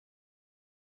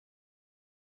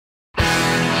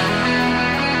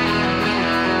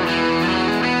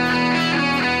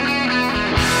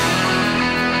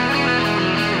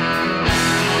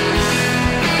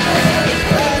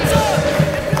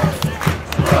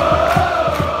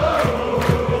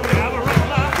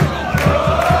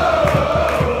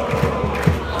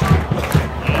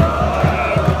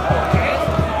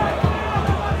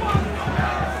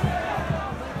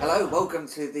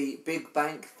to the Big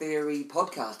Bang Theory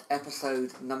podcast,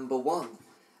 episode number 1.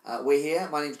 We're here,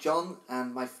 my name's John,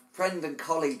 and my friend and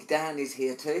colleague Dan is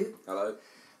here too. Hello.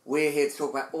 We're here to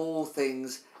talk about all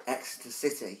things Exeter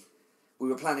City. We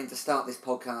were planning to start this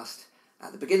podcast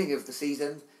at the beginning of the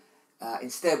season.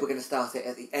 Instead, we're going to start it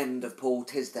at the end of Paul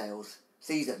Tisdale's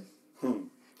season.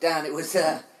 Dan, it was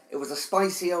a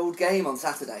spicy old game on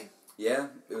Saturday. Yeah,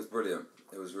 it was brilliant.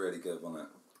 It was really good, wasn't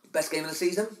it? Best game of the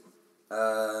season?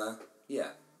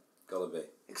 Yeah, gotta be.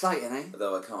 Exciting, eh?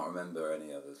 Although I can't remember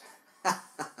any others.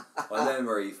 My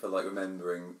memory for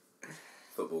remembering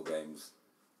football games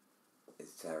is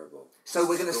terrible. So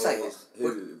we're going to say it.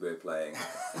 Who we're playing,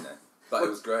 but it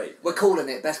was great. We're calling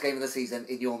it best game of the season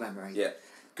in your memory. Yeah.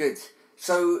 Good.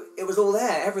 So it was all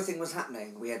there. Everything was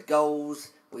happening. We had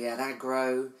goals. We had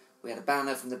aggro. We had a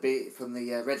banner from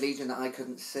the Red Legion that I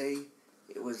couldn't see.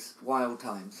 It was wild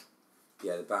times.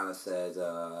 Yeah, the banner said,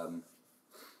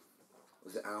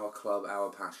 was it our club,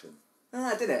 our passion?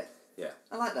 Ah, did it? Yeah.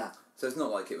 I like that. So it's not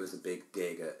like it was a big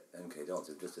dig at MK Dons,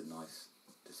 it was just a nice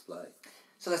display.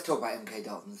 So let's talk about MK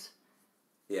Dons.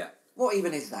 Yeah. What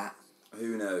even is that?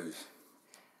 Who knows?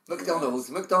 McDonald's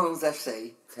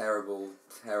FC. Terrible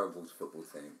football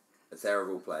team. A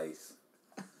terrible place.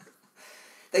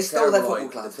 They stole their football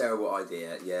club. A terrible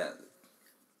idea, yeah.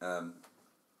 I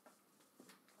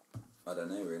don't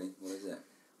know really. What is it?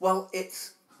 Well,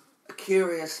 it's a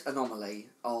curious anomaly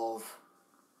of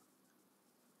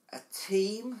a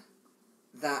team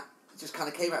that just kind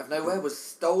of came out of nowhere, was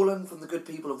stolen from the good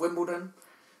people of Wimbledon,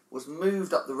 was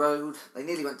moved up the road. They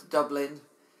nearly went to Dublin,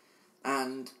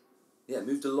 and yeah,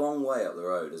 moved a long way up the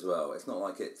road as well. It's not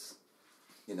like it's,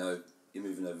 you're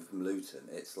moving over from Luton.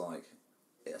 It's like,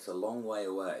 it's a long way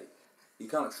away. You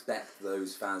can't expect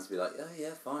those fans to be like,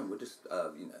 yeah, fine, we'll just,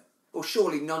 Well,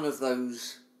 surely none of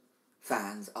those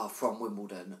fans are from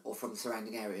Wimbledon or from the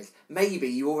surrounding areas. Maybe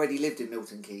you already lived in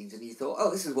Milton Keynes and you thought, oh,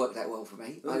 this has worked out well for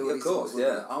me. Of course,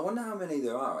 yeah. I wonder how many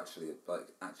there are actually,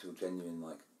 actual genuine,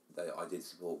 I did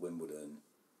support Wimbledon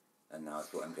and now I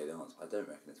support MK Dons. I don't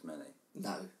reckon it's many.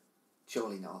 No,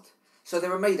 surely not. So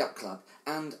they're a made-up club,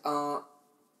 and our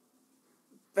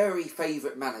very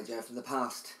favourite manager from the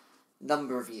past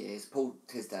number of years, Paul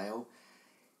Tisdale,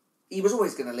 he was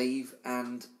always going to leave,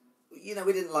 and we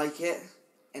didn't like it,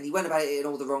 and he went about it in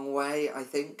all the wrong way, I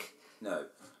think. No,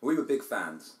 we were big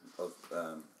fans of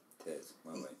Tiz,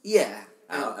 weren't we? Yeah.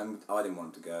 And I didn't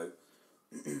want him to go,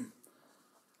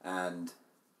 and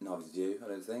neither did you, I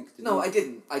don't think. Did you? I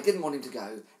didn't. I didn't want him to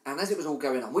go, and as it was all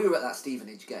going on, we were at that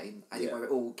Stevenage game, I think, where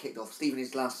it all kicked off.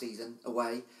 Stevenage last season,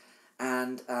 away,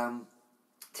 and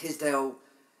Tisdale,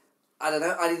 I don't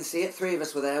know, I didn't see it. 3 of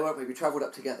us were there, weren't we? We travelled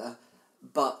up together,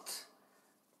 but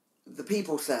the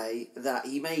people say that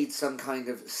he made some kind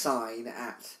of sign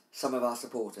at some of our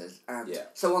supporters. And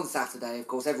so on Saturday, of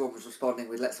course, everyone was responding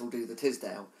with "Let's all do the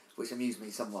Tisdale," which amused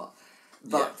me somewhat.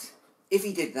 But if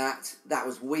he did that, that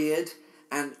was weird,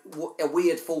 and a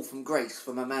weird fall from grace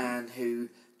from a man who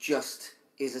just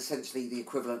is essentially the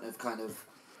equivalent of kind of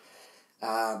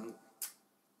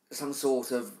some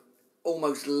sort of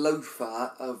almost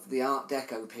loafer of the Art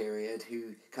Deco period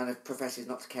who kind of professes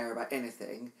not to care about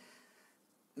anything,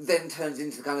 then turns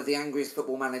into kind of the angriest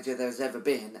football manager there's ever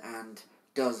been and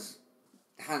does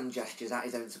hand gestures at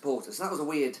his own supporters. So that was a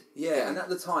weird thing. And at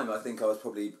the time I think I was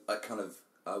probably I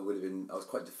was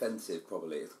quite defensive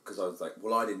probably because I was like,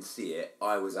 well, I didn't see it,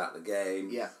 I was at the game.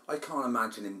 Yeah. I can't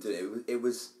imagine him doing it.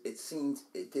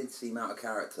 It did seem out of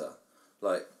character,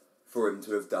 for him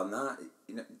to have done that.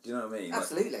 Do you know what I mean?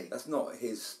 Absolutely. That's not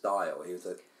his style.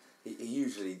 He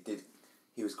usually did.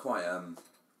 He was quite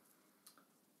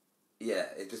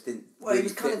it just didn't. Well, he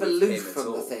was kind of aloof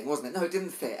from the thing, wasn't it? No, it didn't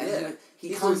fit. And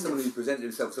he's always someone who presented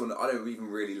himself as someone, I don't even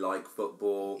really like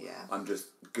football. Yeah. I'm just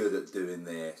good at doing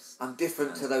this. I'm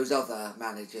different to those other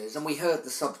managers. And we heard the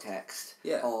subtext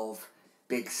of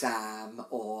Big Sam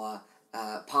or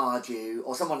Pardew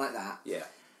or someone like that. Yeah.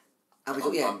 And we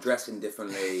thought, I'm dressing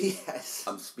differently. Yes.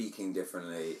 I'm speaking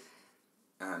differently.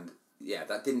 And,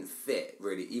 that didn't fit,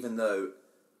 really. Even though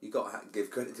you got to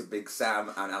give credit to Big Sam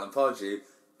and Alan Pardew,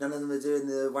 none of them are doing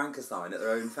the wanker sign at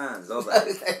their own fans, are they? No,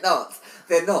 they're not.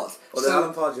 They're not. Although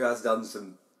Alan Pardew has done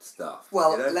some stuff.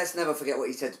 Well, let's never forget what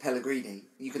he said to Pellegrini.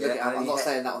 You can look it up. I'm not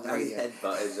saying that on the radio. He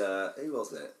headbutted, who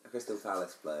was it? A Crystal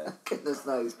Palace player. Goodness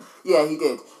knows. Yeah, he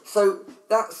did. So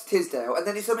that's Tisdale. And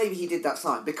then so maybe he did that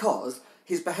sign because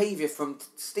his behaviour from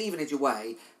Stevenage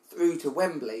away through to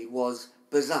Wembley was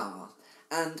bizarre.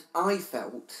 And I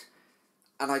felt,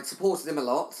 and I'd supported him a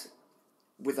lot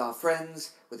with our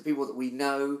friends, with the people that we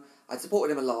know. I'd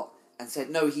supported him a lot and said,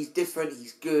 no, he's different,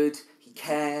 he's good, he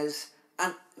cares.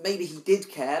 And maybe he did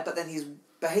care, but then his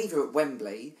behaviour at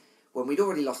Wembley, when we'd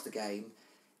already lost the game,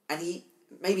 and he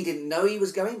maybe didn't know he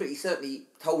was going, but he certainly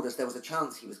told us there was a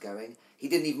chance he was going. He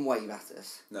didn't even wave at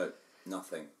us. No,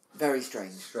 nothing. Very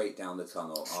strange. Straight down the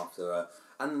tunnel after...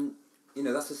 and, you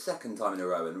know, that's the second time in a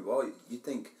row, and, well, you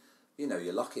think, you know,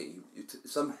 you're lucky.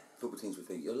 Some football teams would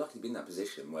think, you're lucky to be in that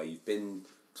position where you've been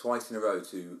twice in a row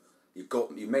to...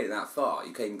 You've made it that far,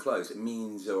 you came close, it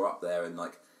means you're up there and,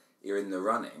 like, you're in the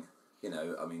running. You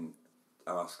know, I mean,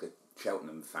 I'll ask a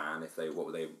Cheltenham fan what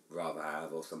would they rather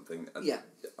have or something. And yeah.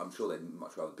 I'm sure they'd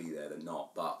much rather be there than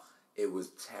not, but it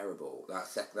was terrible.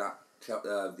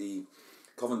 The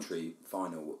Coventry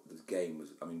final, the game was,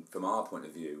 I mean, from our point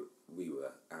of view, we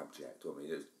were abject, weren't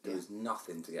we? There was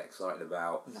nothing to get excited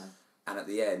about. No. And at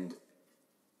the end,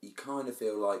 you kind of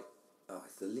feel like, oh,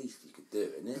 it's the least you could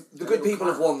do, isn't it? The good people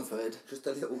of Wanford. Just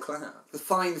a little clap. The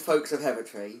fine folks of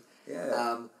Hevertree.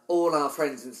 Yeah. All our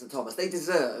friends in St Thomas. They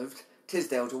deserved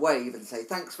Tisdale to wave and say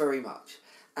thanks very much.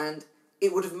 And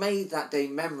it would have made that day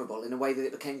memorable in a way that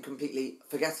it became completely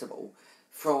forgettable.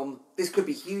 From this could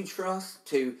be huge for us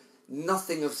to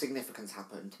nothing of significance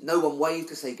happened. No one waved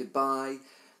to say goodbye.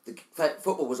 The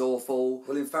football was awful.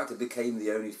 Well, in fact, it became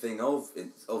the only thing of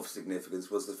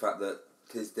significance was the fact that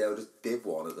Tisdale just did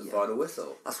one at the final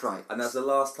whistle. That's right. And that's the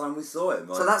last time we saw him.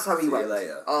 So that's how he went. See you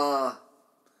later.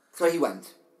 So he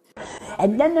went.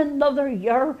 And then another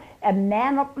year, a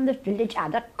man up in the village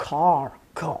had a car.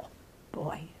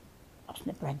 Boy, I've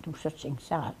never had no such thing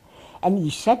sad. And he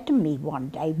said to me one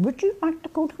day, would you like to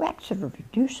go to Exeter to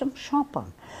do some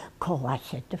shopping? I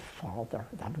said to father,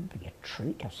 that would be a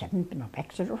treat. I said, I haven't been up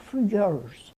Exeter for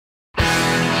years.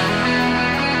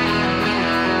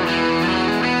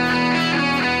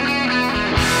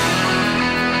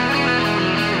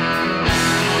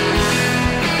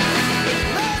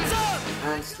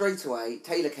 And straight away,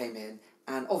 Taylor came in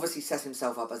and obviously set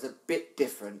himself up as a bit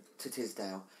different to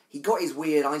Tisdale. He got his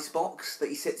weird ice box that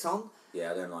he sits on.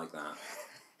 Yeah, I don't like that.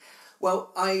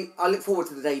 Well, I look forward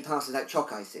to the day he passes out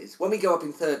chalk ices. When we go up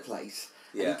in third place,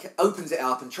 and he opens it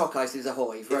up and chalk ices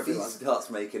ahoy for everyone. If he starts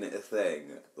making it a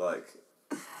thing, like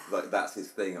that's his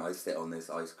thing, I sit on this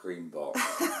ice cream box.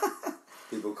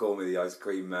 People call me the ice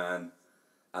cream man,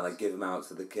 and I give them out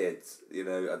to the kids, you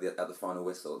know, at the final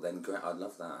whistle. Then I'd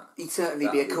love that. He'd certainly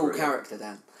be a cool character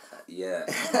then. Yeah.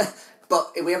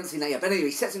 But we haven't seen that yet. But anyway,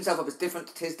 he sets himself up as different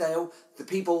to Tisdale. The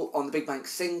people on the big bank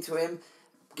sing to him,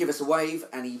 give us a wave,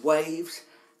 and he waves.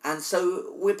 And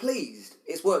so we're pleased.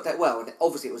 It's worked out well. And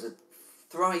obviously it was a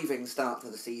thriving start to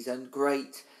the season.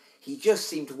 Great. He just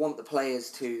seemed to want the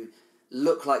players to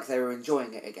look like they were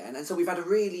enjoying it again. And so we've had a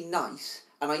really nice,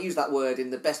 and I use that word in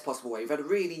the best possible way, we've had a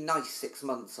really nice 6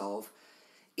 months of,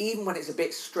 even when it's a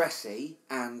bit stressy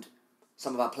and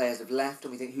some of our players have left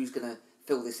and we think who's going to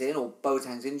fill this in, or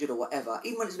Boateng's injured or whatever,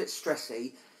 even when it's a bit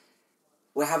stressy,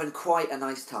 we're having quite a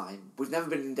nice time. We've never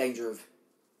been in danger of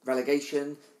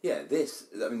relegation. Yeah, the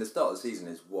start of the season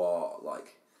is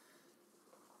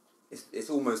it's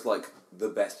almost like the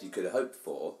best you could have hoped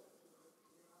for,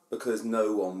 because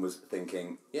no one was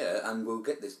thinking, and we'll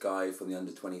get this guy from the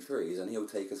under-23s and he'll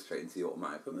take us straight into the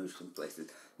automatic promotion places.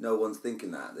 No one's thinking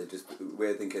that.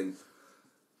 We're thinking,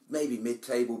 maybe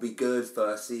mid-table will be good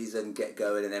first season, get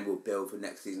going, and then we'll build for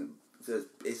next season. So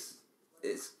it's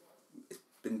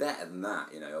been better than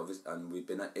that, you know. Obviously, and we've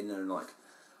been in and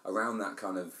around that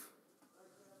kind of.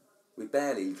 We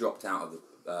barely dropped out of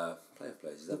the playoff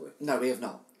places, have we? No, we have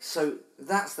not. So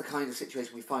that's the kind of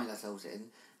situation we find ourselves in,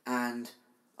 and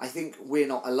I think we're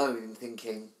not alone in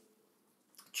thinking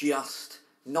just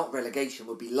not relegation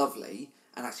would be lovely,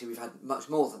 and actually we've had much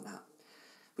more than that.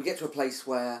 We get to a place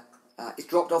where it's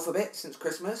dropped off a bit since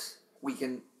Christmas. We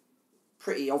can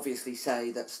pretty obviously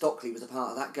say that Stockley was a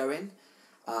part of that going.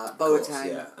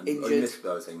 Boateng injured. I missed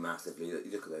Boateng massively. You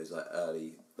look at those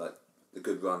early, the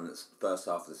good run that's first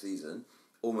half of the season.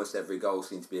 Almost every goal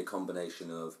seemed to be a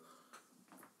combination of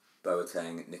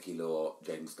Boateng, Nicky Law,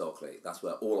 Jaden Stockley. That's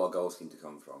where all our goals seem to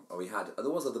come from. And there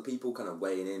was other people kind of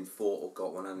weighing in, fought or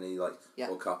got one, or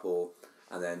a couple,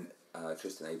 and then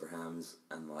Tristan Abrahams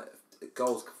and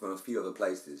goals from a few other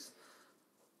places.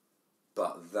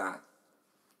 But that,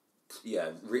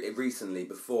 recently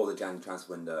before the January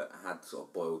transfer window had sort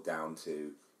of boiled down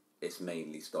to it's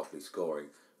mainly Stockley scoring,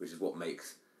 which is what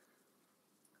makes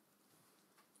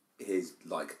his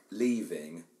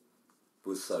leaving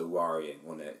was so worrying,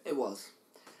 wasn't it? It was,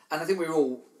 and I think we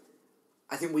all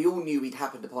knew we'd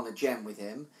happened upon a gem with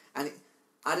him. And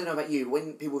I don't know about you,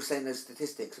 when people were saying those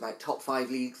statistics about top 5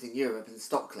 leagues in Europe and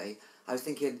Stockley, I was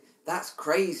thinking that's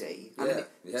crazy.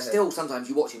 Still, sometimes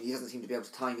you watch him, he doesn't seem to be able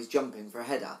to time his jumping for a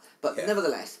header, but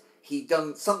nevertheless,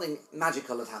 something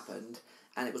magical had happened,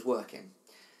 and it was working.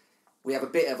 we have a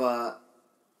bit of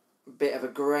a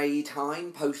grey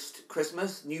time post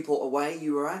Christmas. Newport away,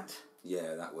 you were at.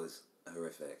 Yeah, that was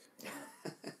horrific. Yeah.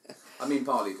 I mean,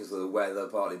 partly because of the weather,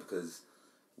 partly because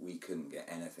we couldn't get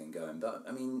anything going. But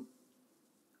I mean,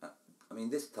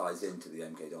 this ties into the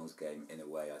MK Dons game in a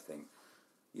way. I think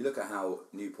you look at how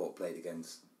Newport play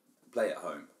at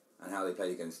home, and how they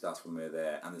played against us when we were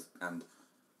there, and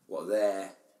what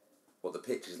the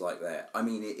pitch is like there. I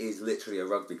mean, it is literally a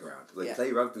rugby ground. They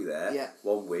play rugby there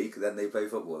 1 week, then they play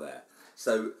football there.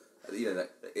 So, you know,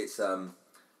 it's and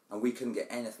we couldn't get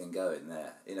anything going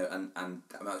there. You know, and I mean,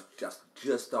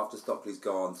 just after Stockley's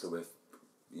gone, so it's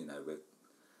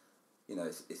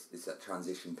that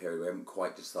transition period. We haven't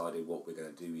quite decided what we're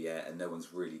going to do yet, and no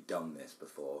one's really done this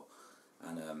before.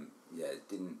 And it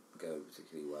didn't go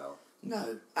particularly well.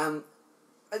 No. I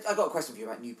got a question for you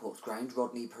about Newport's ground,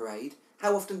 Rodney Parade.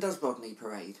 How often does Rodney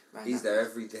parade? He's there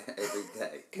every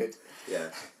day. Good. Yeah.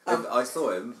 I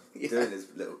saw him doing his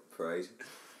little parade.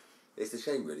 It's a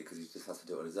shame, really, because he just has to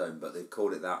do it on his own, but they've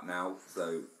called it that now,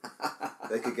 so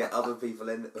they could get other people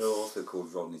in who are also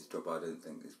called Rodney to drop. I don't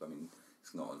think it's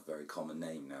not a very common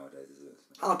name nowadays, is it?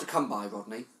 Hard to come by,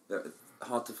 Rodney.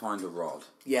 Hard to find a Rod.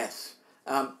 Yes.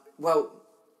 Well,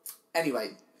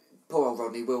 anyway, poor old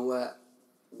Rodney, we'll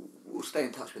stay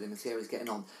in touch with him and see how he's getting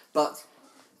on. But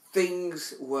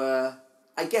things were,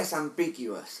 I guess,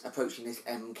 ambiguous approaching this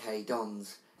MK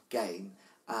Dons game.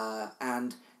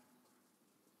 And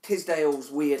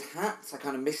Tisdale's weird hats, I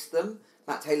kind of missed them.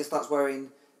 Matt Taylor starts wearing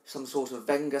some sort of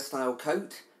Wenger-style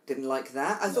coat. Didn't like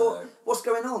that. I thought, what's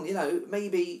going on? You know,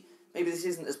 maybe this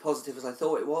isn't as positive as I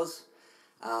thought it was.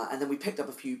 And then we picked up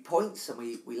a few points and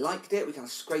we liked it. We kind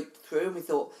of scraped through and we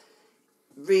thought,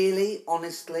 really,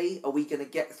 honestly, are we going to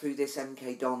get through this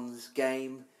MK Dons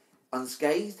game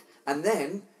unscathed? And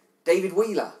then David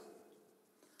Wheeler.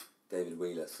 David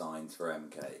Wheeler signs for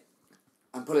MK.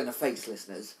 I'm pulling a face,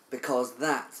 listeners, because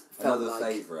that felt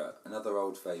another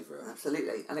old favourite.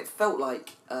 Absolutely. And it felt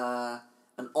like an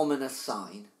ominous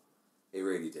sign. It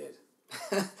really did.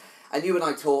 And you and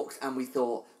I talked and we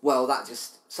thought, well, that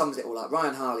just sums it all up.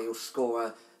 Ryan Harley will score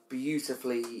a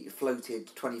beautifully floated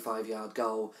 25-yard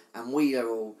goal and Wheeler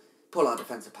will pull our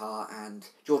defence apart and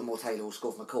Jordan Moore-Taylor will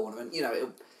score from a corner. And, you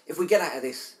know, if we get out of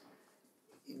this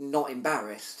not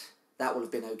embarrassed, that will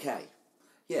have been okay.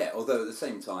 Yeah, although at the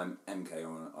same time, MK are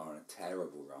on a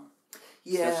terrible run.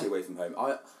 Yeah. Especially away from home.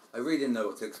 I really didn't know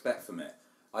what to expect from it.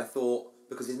 I thought,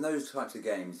 because in those types of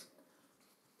games,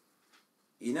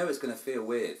 you know it's going to feel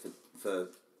weird for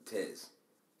Tiz.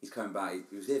 He's coming back,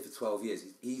 he was here for 12 years,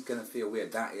 he's going to feel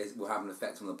weird. That will have an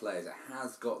effect on the players. It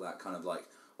has got that kind of like,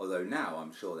 although now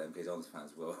I'm sure the MK Dons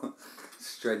fans will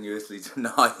strenuously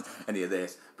deny any of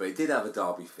this, but it did have a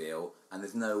derby feel, and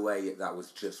there's no way that was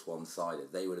just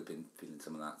one-sided. They would have been feeling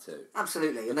some of that too.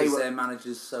 Absolutely. Because their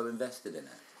manager's so invested in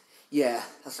it. Yeah,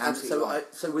 that's absolutely right.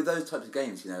 So with those types of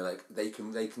games, you know, like they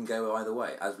can go either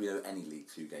way. As we know, any League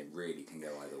 2 game really can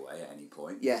go either way at any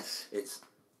point. Yes. It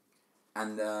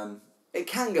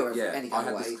can go any kind of way. I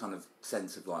had this kind of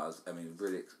sense of like, I was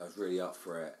really up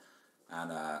for it, and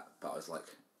but I was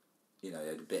like, you know,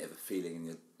 you had a bit of a feeling in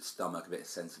your stomach, a bit of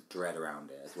sense of dread around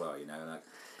it as well, you know,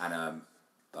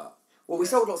 but. Well, we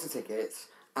sold lots of tickets,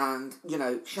 and you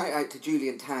know, shout out to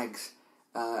Julian Tagg's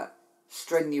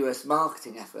strenuous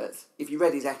marketing efforts. If you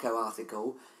read his Echo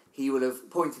article, he will have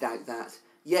pointed out that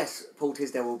yes, Paul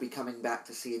Tisdale will be coming back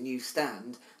to see a new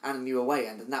stand and a new away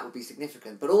end, and that would be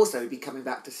significant. But also, he'd be coming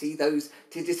back to see those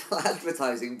digital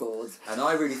advertising boards. And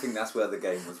I really think that's where the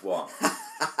game was won.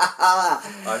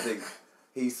 I think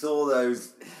he saw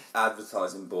those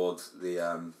advertising boards,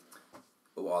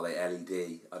 what are they,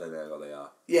 LED? I don't know what they are.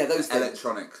 Yeah, those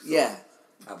electronic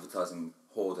advertising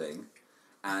hoarding.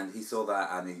 And he saw that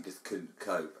and he just couldn't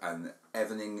cope. And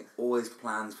everything, all his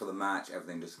plans for the match,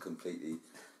 everything just completely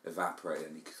evaporated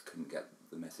and he just couldn't get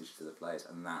the message to the players.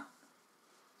 And that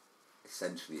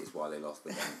essentially is why they lost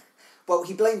the game. Well,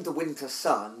 he blamed the winter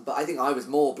sun, but I think I was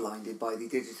more blinded by the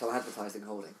digital advertising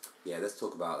hoarding. Yeah, let's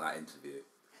talk about that interview.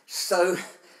 So,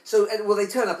 well, they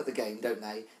turn up at the game, don't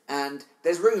they? And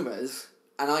there's rumours,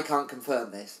 and I can't confirm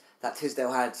this, that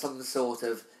Tisdale had some sort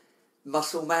of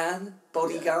muscle man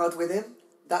bodyguard with him.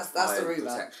 That's the rumour.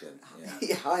 Protection.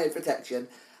 Yeah, hired protection.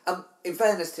 In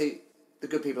fairness to the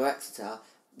good people of Exeter,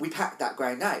 we packed that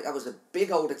ground out. That was a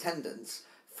big old attendance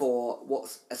for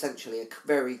what's essentially a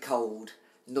very cold,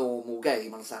 normal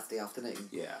game on a Saturday afternoon.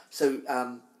 Yeah. So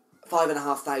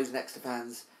 5,500 Exeter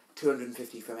fans,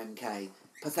 250 from MK.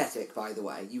 Pathetic, by the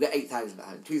way. You get 8,000 at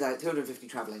home. 250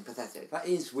 travelling, pathetic. That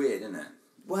is weird, isn't it?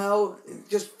 Well, it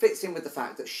just fits in with the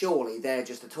fact that surely they're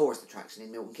just a tourist attraction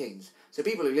in Milton Keynes. So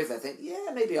people who live there think,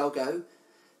 yeah, maybe I'll go.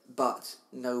 but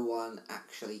no one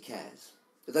actually cares.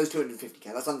 But those 250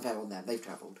 care. That's unfair on them. They've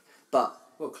travelled, but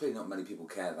well, clearly not many people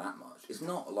care that much. It's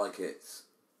not like it's,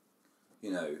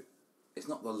 you know, it's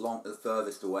not the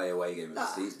furthest away game of the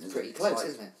season. It's pretty close,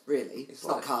 isn't it? Really, it's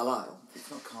not Carlisle. It's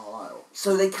not Carlisle.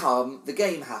 So they come. The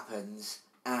game happens,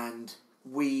 and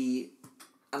we.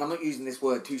 And I'm not using this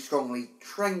word too strongly,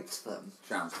 trounced them.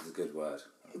 Trounced is a good word.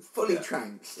 Fully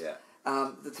trounced. Yeah.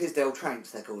 The Tisdale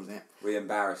trounced, they're calling it. We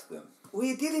embarrassed them.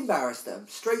 We did embarrass them.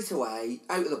 Straight away,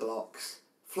 out of the blocks,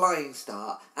 flying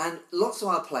start. And lots of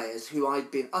our players who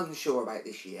I'd been unsure about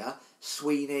this year,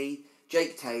 Sweeney,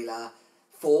 Jake Taylor,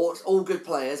 Fort, all good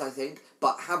players, I think,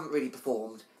 but haven't really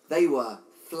performed. They were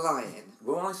flying.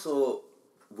 When I saw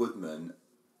Woodman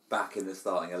back in the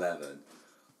starting 11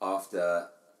 after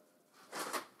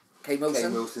Kane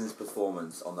Wilson's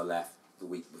performance on the left the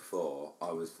week before,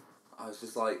 I was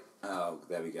just like, oh,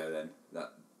 there we go then.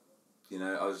 That, you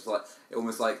know, I was just like, it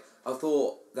almost like, I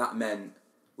thought that meant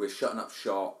we're shutting up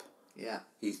shop. Yeah.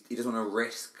 He doesn't want to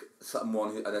risk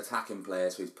an attacking player,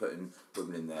 so he's putting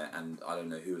Woodman in there, and I don't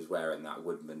know who was wearing that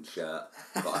Woodman shirt,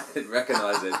 but I didn't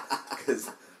recognise it, because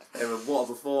what a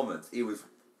performance. He was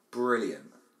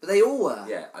brilliant. But they all were.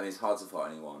 Yeah, I mean, it's hard to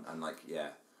fight anyone, and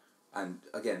and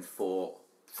again, Fort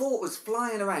was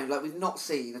flying around like we've not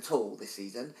seen at all this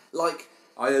season. Like,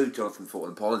 I owe Jonathan Fort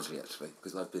an apology, actually,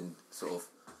 because I've been sort of...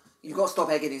 You've got to stop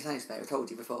egging his house, mate. I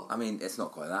told you before. I mean, it's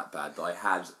not quite that bad, but I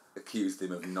had accused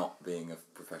him of not being a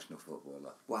professional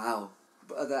footballer. Wow.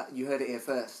 But you heard it here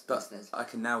first, listeners. I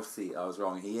can now see I was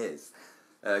wrong. He is.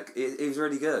 He was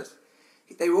really good.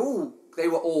 They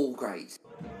were all great.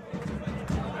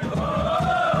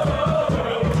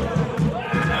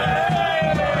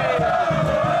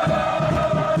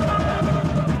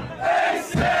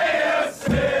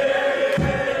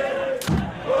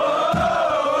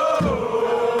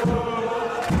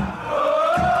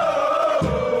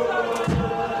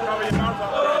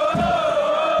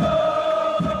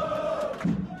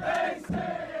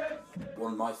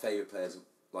 Favourite players,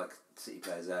 like City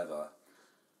players ever.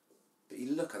 But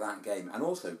you look at that game, and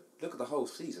also look at the whole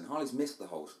season. Harley's missed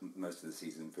most of the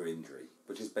season for injury,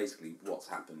 which is basically what's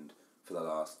happened for the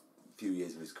last few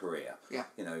years of his career. Yeah.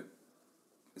 You know,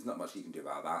 there's not much he can do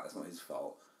about that. That's not his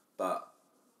fault. But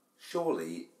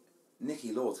surely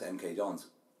Nicky Law to MK Dons,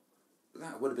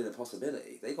 that would have been a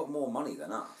possibility. They got more money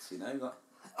than us, you know. Like,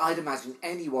 I'd imagine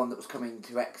anyone that was coming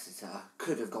to Exeter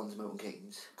could have gone to Milton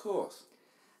Keynes. Of course.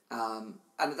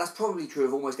 And that's probably true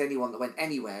of almost anyone that went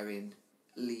anywhere in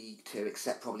League Two,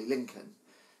 except probably Lincoln.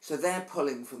 So they're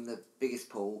pulling from the biggest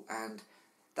pool, and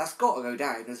that's got to go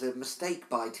down as a mistake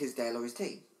by Tisdale or his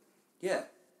team. Yeah.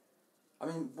 I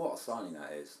mean, what a signing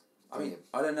that is. I mean,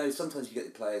 I don't know, sometimes you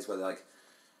get the players where, like,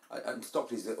 and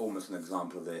Stockley's almost an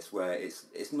example of this, where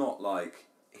it's not like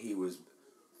he was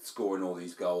scoring all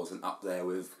these goals and up there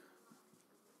with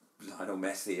Lionel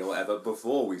Messi or whatever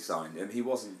before we signed him. He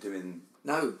wasn't doing...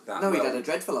 No, well, he'd had a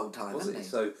dreadful old time, wasn't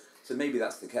hasn't he? he? So maybe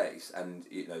that's the case, and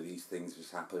you know these things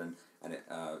just happen, and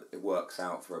it works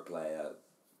out for a player.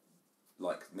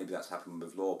 Like maybe that's happened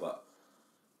with Law, but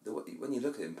when you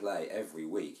look at him play every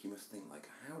week, you must think like,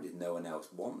 how did no one else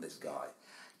want this guy?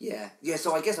 Yeah.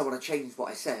 So I guess I want to change what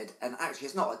I said, and actually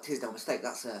it's not a Tisdale mistake.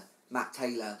 That's a Matt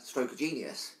Taylor stroke of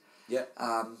genius. Yeah.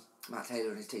 Matt Taylor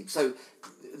and his team. So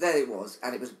there it was,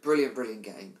 and it was a brilliant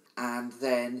game, and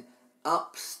then.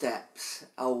 Up steps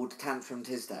old Tantrum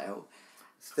Tisdale.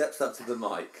 Steps up to the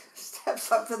mic.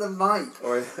 Steps up to the mic.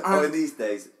 Or in these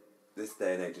days, this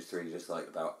day and age, it's really just like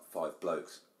about 5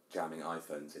 blokes jamming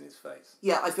iPhones in his face.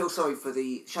 Yeah, I feel sorry for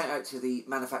shout out to the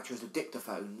manufacturers of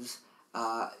dictaphones.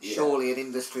 Surely an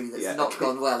industry that's not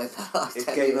gone well in the last 10 years.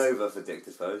 It's game over for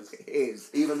dictaphones. It is.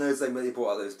 Even though they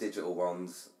brought out those digital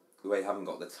ones, they haven't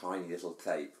got the tiny little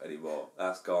tape anymore.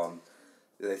 That's gone.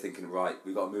 They're thinking, right,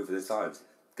 we've got to move with the times.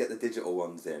 Get the digital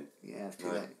ones in. Yeah, it's too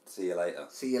late. See you later.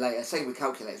 See you later. Same with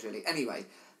calculators, really. Anyway,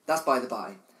 that's by the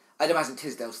by. I'd imagine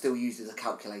Tisdale still uses a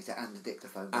calculator and a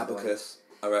dictaphone. Abacus,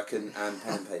 I reckon, and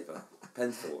pen and paper.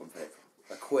 Pencil and paper.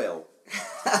 A quill.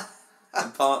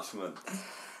 And parchment.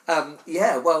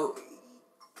 Yeah, well,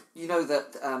 you know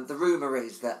that the rumour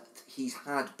is that he's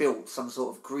had built some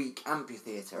sort of Greek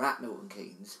amphitheatre at Milton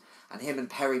Keynes, and him and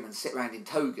Perryman sit around in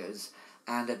togas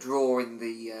and draw in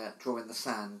the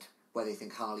sand where they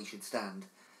think Harley should stand,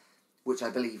 which I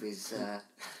believe is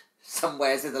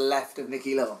somewhere to the left of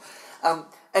Nicky Law.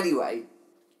 Anyway,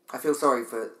 I feel sorry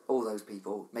for all those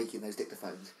people making those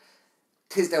dictaphones.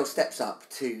 Tisdale steps up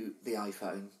to the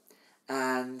iPhone,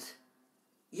 and,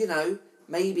 you know,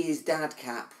 maybe his dad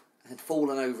cap had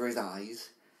fallen over his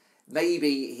eyes.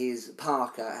 Maybe his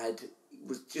parka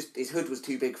his hood was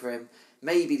too big for him.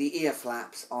 maybe the ear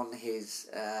flaps on his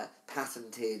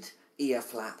patented ear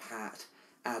flap hat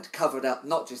had covered up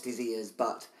not just his ears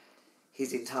but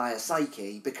his entire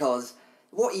psyche, because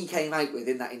what he came out with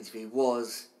in that interview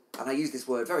was, and I use this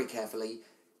word very carefully,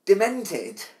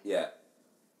 demented. Yeah.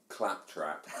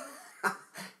 Claptrap.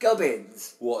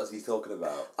 Gubbins. What is he talking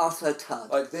about? Utter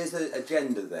tud. Like, there's an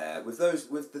agenda there with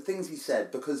the things he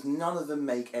said, because none of them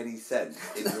make any sense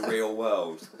in the real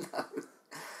world.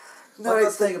 No, like I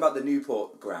was saying about the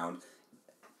Newport ground,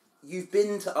 you've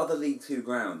been to other League Two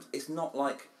grounds. It's not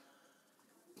like...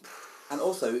 And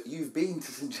also, you've been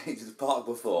to St James's Park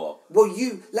before. Well,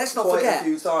 let's not Quite forget. a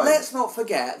few times. Let's not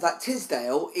forget that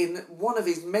Tisdale, in one of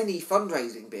his many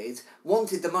fundraising bids,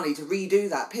 wanted the money to redo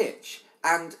that pitch,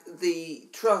 and the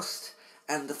trust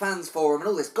and the fans forum and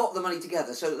all this got the money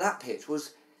together so that pitch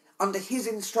was, under his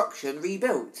instruction,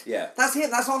 rebuilt. Yeah. That's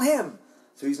him. That's on him.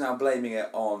 So he's now blaming it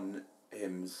on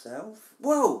himself?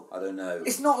 Well, I don't know.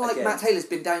 It's not like Again, Matt Taylor's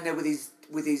been down there with his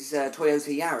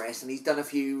Toyota Yaris and he's done a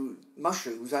few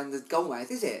mushrooms around the goalmouth,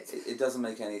 is it? It doesn't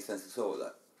make any sense at all.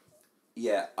 Like,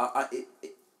 yeah,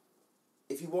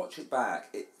 if you watch it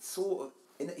back,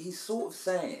 he's sort of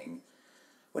saying,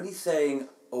 when he's saying,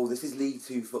 oh, this is League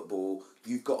Two football,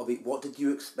 you've got to be, what did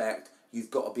you expect?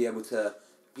 You've got to be able to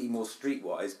be more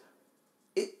streetwise.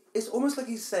 It's almost like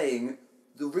he's saying,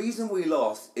 the reason we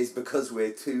lost is because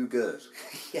we're too good.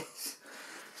 Yes.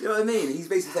 Do you know what I mean? He's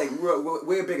basically saying,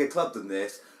 we're a bigger club than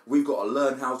this. We've got to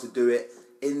learn how to do it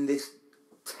in this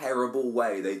terrible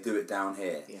way they do it down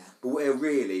here. Yeah. But we're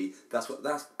really,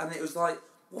 and it was like,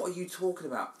 what are you talking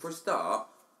about? For a start,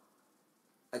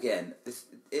 again,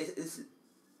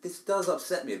 this does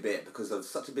upset me a bit because I'm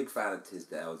such a big fan of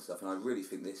Tisdale and stuff, and I really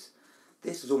think this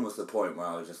was almost the point where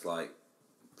I was just like,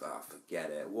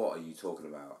 forget it. What are you talking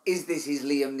about? Is this his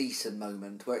Liam Neeson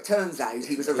moment, where it turns out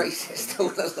he was a racist all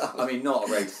along? I mean, not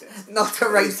a racist. Not a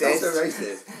racist. Not a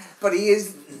racist. But he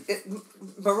is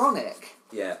moronic.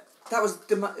 Yeah. That was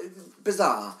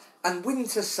bizarre. And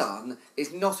winter sun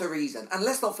is not a reason. And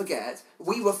let's not forget,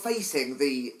 we were facing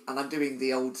and I'm doing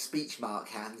the old speech mark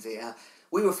hands here,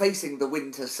 we were facing the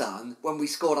winter sun when we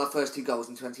scored our first 2 goals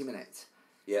in 20 minutes.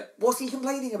 Yeah. What's he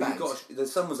complaining about? The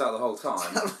sun was out the whole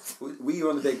time. We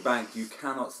were on the big bank. You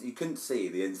couldn't see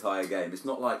the entire game. It's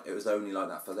not like it was only like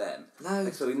that for them. No.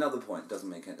 So another point that doesn't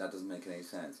make any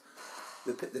sense.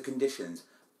 The conditions.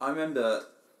 I remember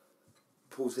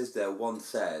Paul Tisdale once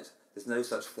said, "There's no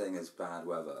such thing as bad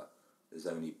weather. There's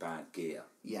only bad gear."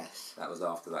 Yes. That was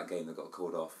after that game that got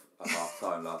called off at half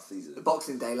time last season. The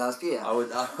Boxing Day last year. I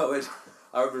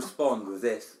would respond with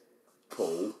this,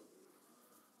 Paul.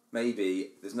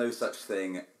 Maybe there's no such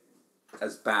thing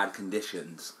as bad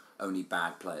conditions, only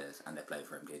bad players, and they play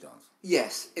for MK Dons.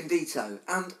 Yes, indeed so.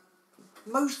 And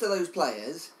most of those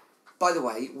players, by the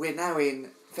way, we're now in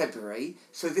February,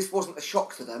 so this wasn't a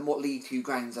shock to them what League Two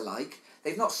grounds are like.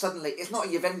 They've not suddenly... It's not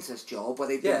a Juventus job where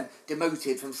they've been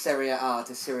demoted from Serie A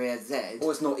to Serie Z.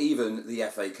 Or it's not even the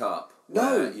FA Cup.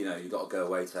 No. Where, you've got to go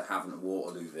away to Havant and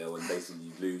Waterlooville and basically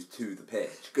you lose to the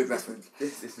pitch. Good reference.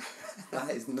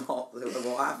 That is not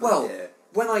what happened here.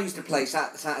 When I used to play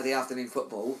Saturday afternoon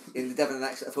football in the Devon and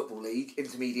Exeter Football League,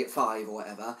 Intermediate 5 or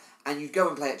whatever, and you'd go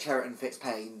and play at Cheriton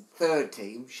Fitzpaine, third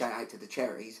team, shout out to the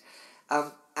Cherries,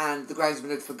 and the groundsman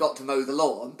had forgot to mow the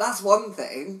lawn, that's one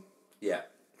thing. Yeah.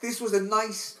 This was a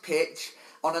nice pitch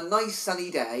on a nice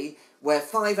sunny day where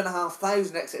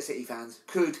 5,500 Exeter City fans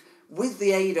could, with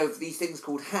the aid of these things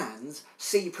called hands,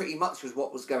 see pretty much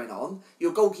what was going on.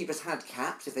 Your goalkeepers had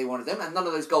caps if they wanted them, and none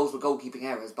of those goals were goalkeeping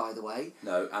errors, by the way.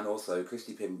 No, and also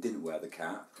Christy Pym didn't wear the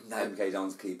cap. No. MK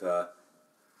Dons keeper,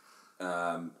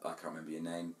 I can't remember your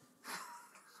name,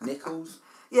 Nichols?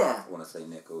 Yeah. I want to say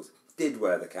Nichols. Did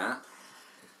wear the cap.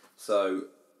 So,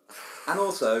 and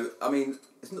also, I mean,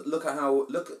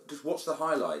 just watch the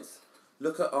highlights.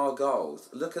 Look at our goals.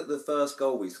 Look at the first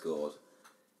goal we scored.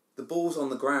 The ball's on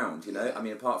the ground, I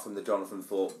mean, apart from the Jonathan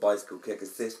Thorpe bicycle kick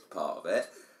assist part of it,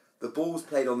 the ball's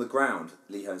played on the ground.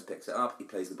 Lee Holmes picks it up, he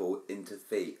plays the ball into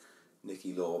feet.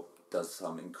 Nicky Law does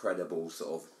some incredible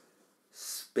sort of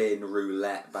spin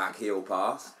roulette back heel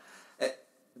pass.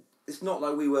 It's not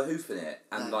like we were hoofing it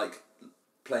and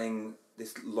playing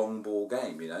this long ball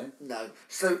game, No.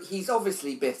 So he's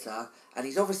obviously bitter and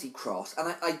he's obviously cross,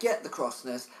 and I get the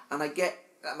crossness and I get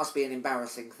that must be an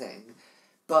embarrassing thing,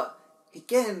 but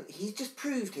again, he's just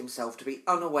proved himself to be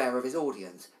unaware of his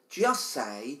audience. Just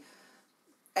say,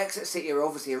 Exeter City are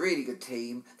obviously a really good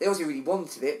team. They obviously really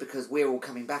wanted it because we're all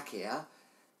coming back here.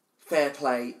 Fair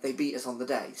play, they beat us on the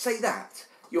day. Say that.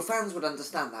 Your fans would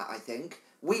understand that, I think.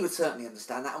 We would certainly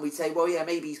understand that, and we'd say, well, yeah,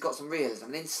 maybe he's got some realism.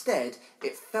 And instead,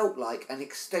 it felt like an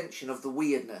extension of the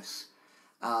weirdness.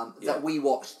 that we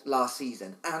watched last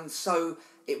season. And so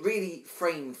it really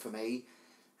framed for me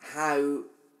how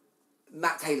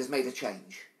Matt Taylor's made a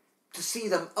change. To see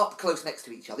them up close next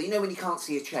to each other, you know when you can't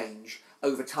see a change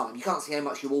over time, you can't see how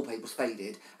much your wallpaper's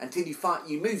faded until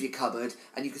you move your cupboard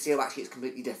and you can see how actually it's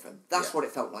completely different. That's what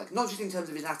it felt like. Not just in terms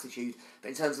of his attitude, but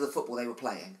in terms of the football they were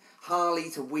playing. Harley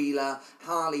to Wheeler,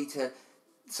 Harley to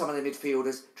some of the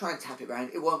midfielders, try and tap it round.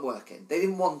 It weren't working. They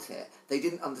didn't want it. They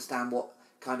didn't understand what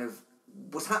kind of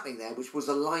was happening there, which was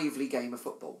a lively game of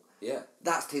football. Yeah.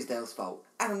 That's Tisdale's fault.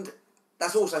 And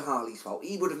that's also Harley's fault.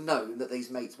 He would have known that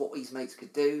what these mates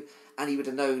could do, and he would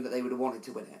have known that they would have wanted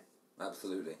to win it.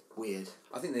 Absolutely. Weird.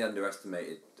 I think they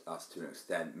underestimated us to an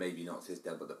extent. Maybe not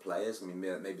Tisdale, but the players. I mean,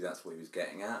 maybe that's what he was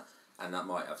getting at, and that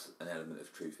might have an element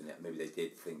of truth in it. Maybe they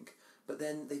did think. But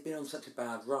then they've been on such a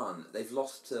bad run. They've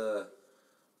lost to,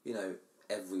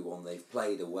 everyone they've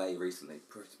played away recently,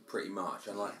 pretty much.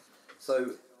 And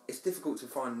so it's difficult to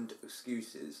find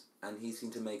excuses, and he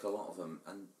seemed to make a lot of them.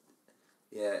 And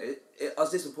yeah, I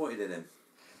was disappointed in him.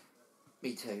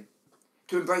 Me too.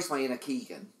 To embrace my inner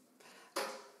Keegan,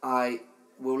 I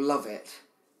will love it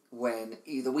when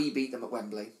either we beat them at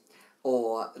Wembley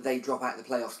or they drop out the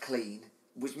playoffs clean,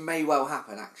 which may well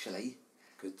happen actually.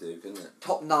 Could do, couldn't it?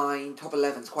 Top 9, top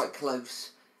 11's quite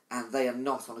close, and they are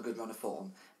not on a good run of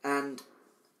form. And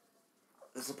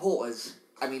the supporters,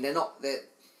 I mean, they're not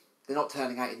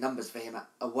turning out in numbers for him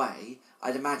away.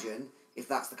 I'd imagine if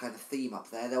that's the kind of theme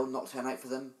up there, they'll not turn out for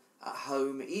them at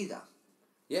home either.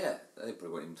 Yeah, they probably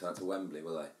won't even turn to Wembley,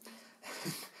 will they?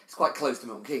 It's quite close to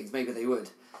Milton Keynes. Maybe they would.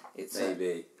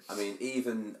 Maybe. I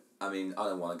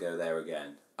don't want to go there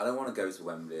again. I don't want to go to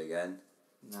Wembley again.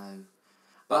 No.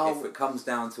 But if it comes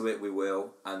down to it, we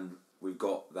will, and we've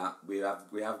got that. We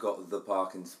have got the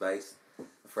parking space.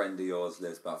 A friend of yours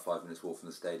lives about 5 minutes walk from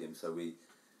the stadium, so we,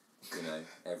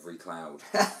 every cloud.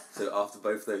 So after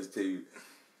both those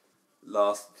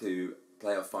last two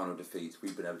playoff final defeats,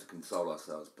 we've been able to console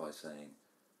ourselves by saying,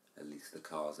 at least the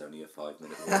car's only a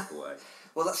 5-minute walk away.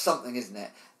 Well, that's something, isn't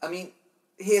it? I mean,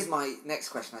 here's my next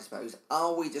question, I suppose.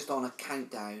 Are we just on a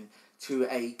countdown to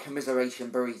a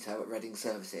commiseration burrito at Reading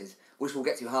Services, which we'll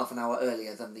get to half an hour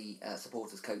earlier than the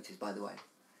supporters' coaches, by the way?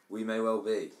 We may well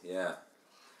be, yeah.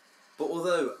 But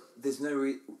although there's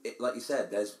like you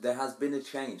said, there has been a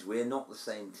change. We're not the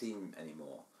same team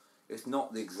anymore. It's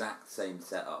not the exact same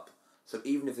setup. So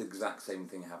even if the exact same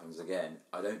thing happens again,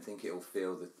 I don't think it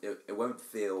won't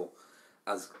feel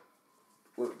as...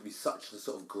 Well, it would be such the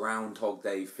sort of Groundhog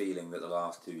Day feeling that the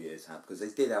last 2 years had, because they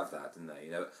did have that, didn't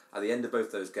they? At the end of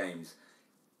both those games,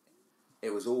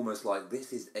 it was almost like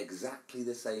this is exactly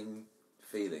the same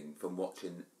feeling from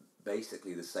watching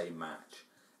basically the same match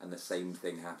and the same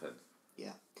thing happen.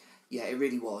 Yeah, it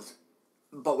really was.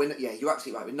 But you're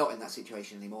absolutely right. We're not in that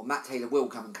situation anymore. Matt Taylor will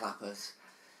come and clap us.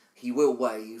 He will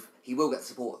wave. He will get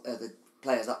the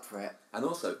players up for it. And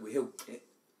also,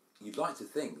 you'd like to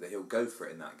think that he'll go for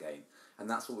it in that game. And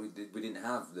that's what we did. We didn't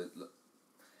have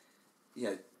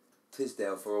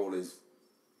Tisdale, for all his,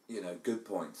 good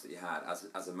points that he had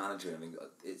as a manager. I mean,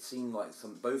 it seemed like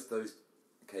both those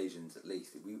occasions at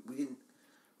least, we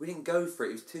didn't go for it.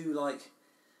 It was too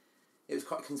it was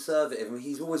quite conservative. I mean,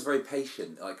 he's always very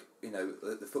patient.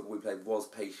 The football we played was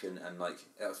patient, and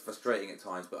it was frustrating at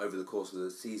times. But over the course of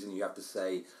the season, you have to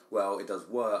say, well, it does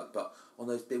work. But on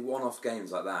those big one-off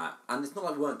games like that, and it's not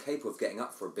like we weren't capable of getting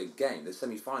up for a big game. The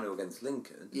semi-final against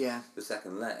Lincoln, the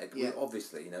second leg,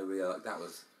 obviously, that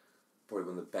was probably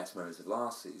one of the best moments of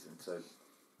last season. So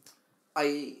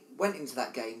I went into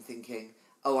that game thinking,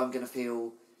 I'm going to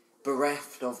feel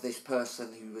bereft of this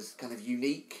person who was kind of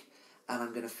unique, and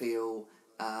I'm going to feel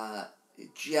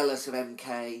jealous of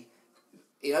MK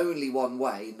in only one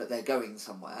way, that they're going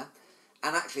somewhere.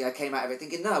 And actually, I came out of it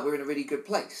thinking, no, we're in a really good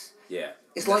place. Yeah,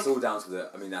 it's that is all down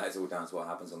to what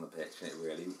happens on the pitch, and it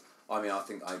really. I mean, I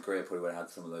think I agree. I probably would have had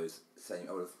some of those same.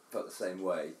 I would have felt the same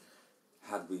way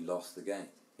had we lost the game.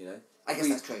 I guess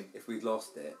that's true. If we'd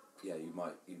lost it, you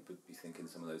would be thinking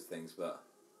some of those things, but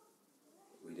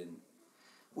we didn't.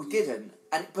 We didn't,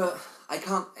 but I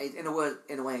can't. In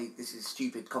a way, this is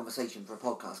stupid conversation for a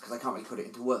podcast because I can't really put it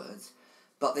into words.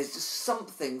 But there's just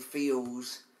something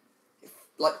feels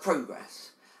like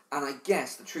progress, and I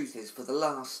guess the truth is, for the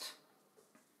last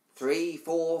 3,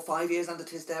 4, 5 years under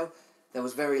Tisdale, there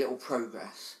was very little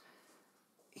progress.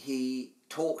 He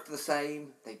talked the same,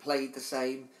 they played the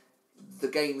same, the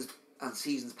games and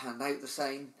seasons panned out the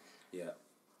same. Yeah,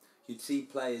 you'd see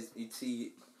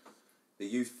the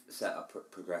youth setup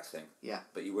progressing,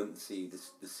 but you wouldn't see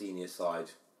the senior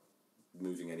side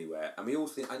moving anywhere. And we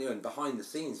also, and behind the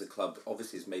scenes, the club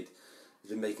obviously has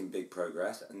been making big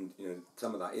progress, and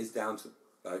some of that is down to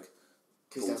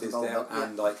Tisdale,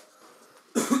 and like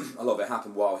a lot of it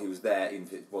happened while he was there, even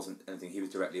if it wasn't anything he was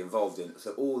directly involved in.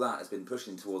 So all that has been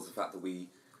pushing towards the fact that we,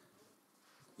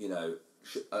 are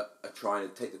trying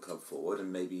to take the club forward,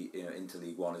 and maybe into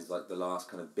League One is like the last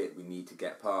kind of bit we need to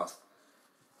get past,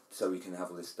 so we can have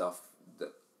all this stuff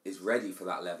that is ready for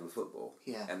that level of football.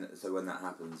 Yeah. And so when that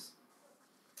happens,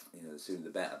 the sooner the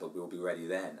better. But we'll be ready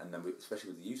then, and then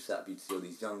especially with the youth setup, you see all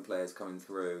these young players coming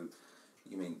through.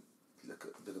 Look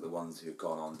at the ones who've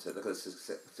gone on to look at the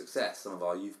success some of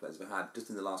our youth players have had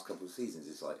just in the last couple of seasons.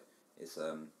 It's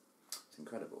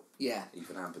incredible. Yeah.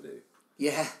 Ethan Ampadu.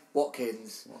 Yeah,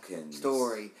 Watkins.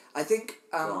 Story. I think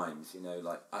Grimes.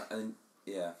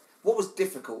 Yeah. What was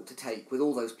difficult to take with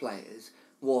all those players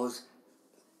was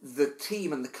the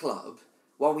team and the club.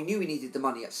 While we knew we needed the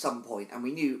money at some point, and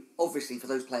we knew obviously for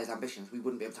those players' ambitions we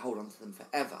wouldn't be able to hold on to them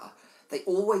forever, they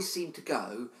always seemed to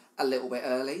go a little bit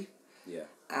early. Yeah.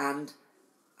 And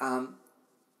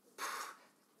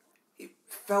it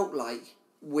felt like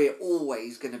we're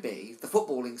always going to be, the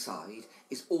footballing side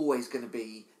is always going to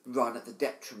be run at the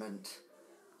detriment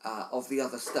of the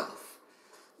other stuff,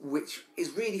 which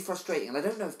is really frustrating. And I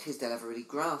don't know if Tisdale ever really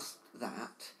grasped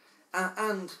that.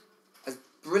 And as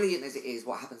brilliant as it is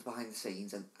what happens behind the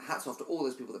scenes, and hats off to all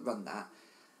those people that run that,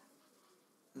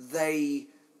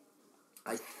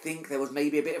 I think there was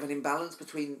maybe a bit of an imbalance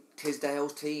between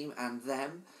Tisdale's team and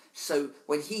them. So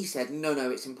when he said, no,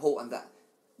 it's important that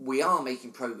we are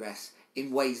making progress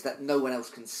in ways that no one else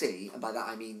can see, and by that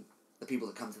I mean the people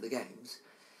that come to the games,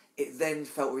 it then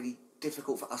felt really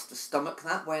difficult for us to stomach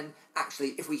that, when actually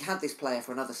if we had this player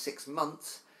for another 6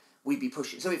 months, we'd be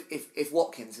pushing. So if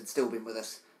Watkins had still been with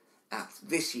us at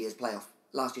last year's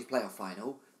playoff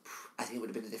final, I think it would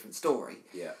have been a different story.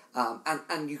 Yeah.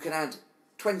 And you can add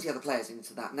 20 other players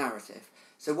into that narrative.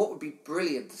 So what would be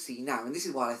brilliant to see now, and this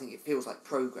is why I think it feels like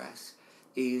progress,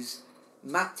 is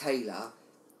Matt Taylor,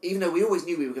 even though we always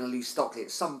knew we were going to lose Stockley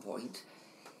at some point,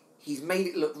 he's made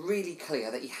it look really clear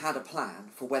that he had a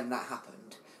plan for when that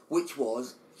happened, which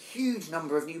was huge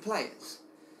number of new players.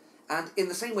 And in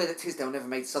the same way that Tisdale never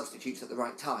made substitutes at the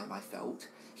right time, I felt,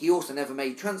 he also never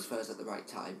made transfers at the right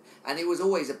time. And it was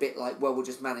always a bit like, well, we'll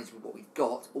just manage with what we've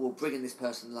got, or we'll bring in this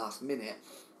person last minute.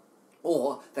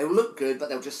 Or they'll look good, but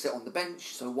they'll just sit on the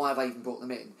bench, so why have I even brought them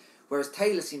in? Whereas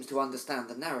Taylor seems to understand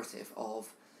the narrative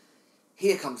of,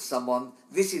 here comes someone,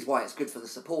 this is why it's good for the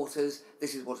supporters,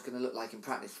 this is what it's going to look like in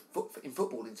practice, in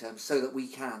footballing terms, so that we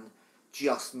can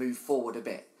just move forward a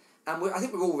bit. And I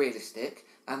think we're all realistic,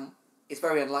 and it's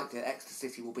very unlikely that Exeter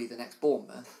City will be the next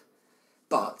Bournemouth,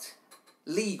 but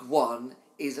League One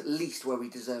is at least where we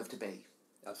deserve to be.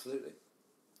 Absolutely.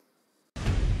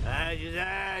 I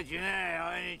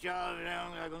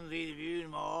couldn't see the view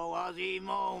anymore. Was he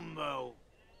Mumbo?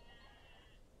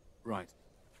 Right.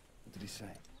 What did he say?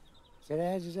 He said,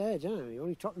 "Edge is edge, He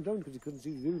only chopped him down because he couldn't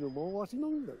see the view no more. What's he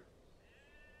Mumbo?"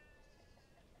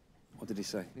 What did he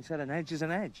say? He said an edge is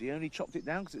an edge. He only chopped it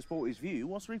down because it spoiled his view.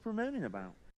 What's Reaper moaning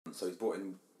about? So he's brought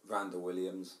in Randall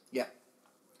Williams. Yeah.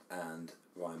 And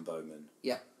Ryan Bowman.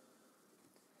 Yeah.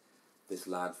 This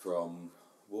lad from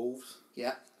Wolves.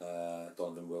 Yeah.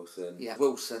 Donovan Wilson. Yeah,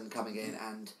 Wilson coming in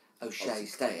and O'Shea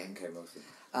staying. Okay, Wilson.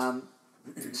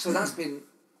 So that's been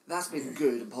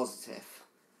good and positive.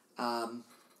 And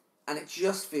it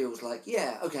just feels like,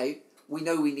 yeah, okay, we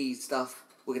know we need stuff,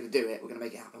 we're going to do it, we're going to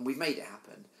make it happen. We've made it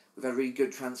happen. We've had a really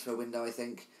good transfer window, I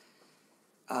think.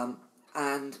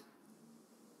 And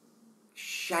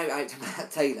shout out to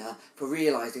Matt Taylor for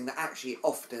realising that actually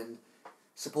often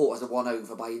supporters are won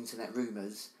over by internet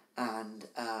rumours and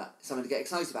something to get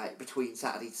excited about between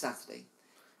Saturday to Saturday.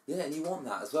 Yeah, and you want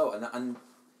that as well. And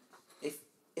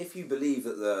if you believe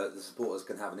that the supporters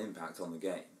can have an impact on the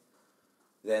game,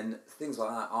 then things like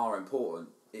that are important.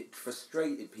 It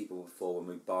frustrated people before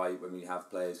when we have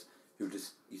players who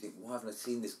just, you think, why haven't I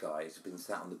seen this guy? He's been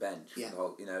sat on the bench, Yeah. for the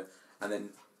whole, and then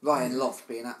Ryan Loft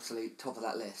being absolute top of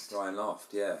that list. Ryan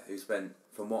Loft, yeah, who spent,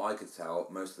 from what I could tell,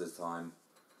 most of the time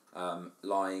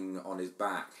lying on his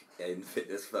back in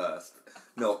Fitness First,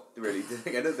 not really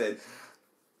doing anything,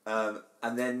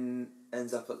 and then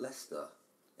ends up at Leicester,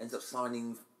 ends up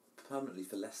signing permanently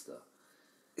for Leicester.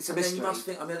 It's a and mystery. Then you must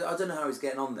think, I don't know how he's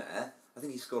getting on there. I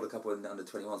think he scored a couple in the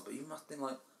under-21s, but you must think,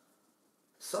 like,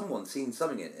 someone's seen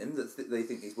something in him that they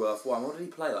think he's worthwhile. What did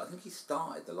he play like? I think he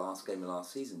started the last game of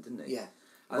last season, didn't he? Yeah.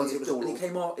 He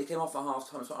came off at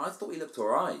half-time, so I thought he looked all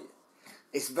right.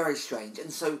 It's very strange.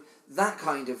 And so that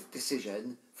kind of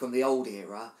decision from the old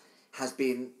era has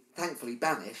been thankfully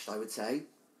banished, I would say.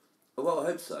 Well, I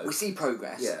hope so. We see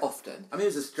progress often. I mean, it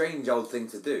was a strange old thing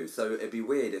to do, so it'd be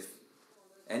weird if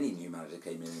any new manager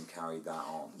came in and carried that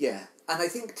on. Yeah, and I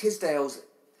think Tisdale's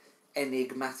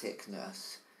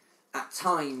enigmaticness, at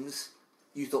times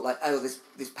you thought like, oh,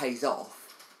 this pays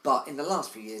off, but in the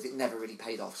last few years it never really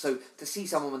paid off. So to see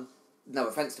someone, no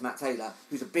offence to Matt Taylor,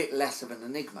 who's a bit less of an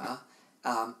enigma,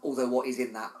 although what is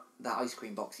in that ice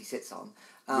cream box he sits on,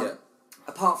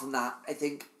 apart from that, I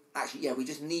think actually, we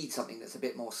just need something that's a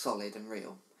bit more solid and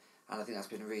real, and I think that's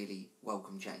been a really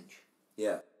welcome change.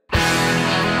 Yeah.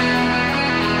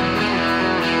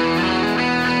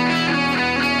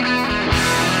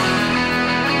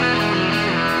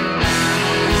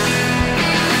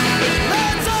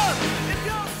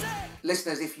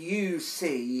 Listeners, if you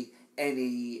see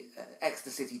any Exeter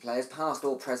City players, past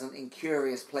or present, in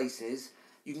curious places,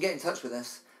 you can get in touch with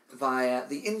us via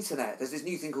the internet. There's this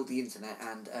new thing called the internet,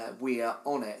 and we are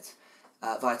on it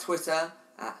via Twitter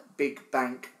at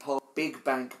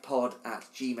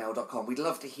bigbankpod@gmail.com. We'd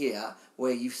love to hear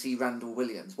where you see Randall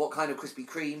Williams, what kind of Krispy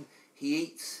Kreme he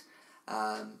eats.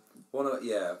 One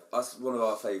of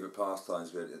our favourite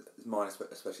pastimes, mine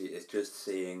especially, is just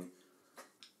seeing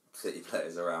City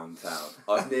players around town.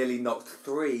 I've nearly knocked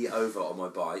 3 over on my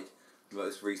bike, the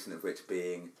most recent of which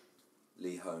being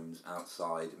Lee Holmes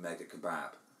outside Mega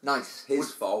Kebab. Nice.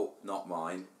 His fault, not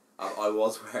mine. I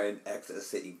was wearing Exeter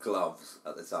City gloves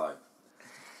at the time,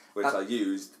 which I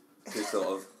used to sort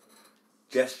of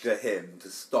gesture him to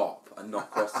stop and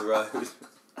not cross the road.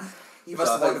 You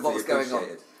must have wondered what was going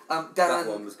on. Dan, that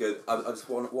one was good. I just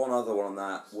one other one on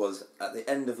that was at the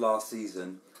end of last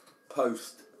season,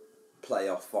 post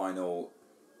playoff final.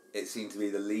 It seemed to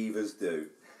be the levers do,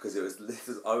 because I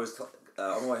was on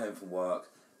my way home from work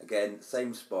again,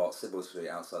 same spot, Sybil Street,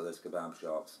 outside those kebab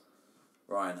shops.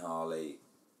 Ryan Harley,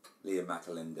 Liam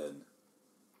McAlinden,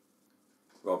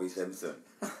 Robbie Simpson,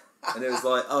 and it was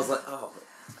like I was like, oh,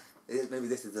 maybe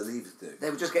this is the levers do. They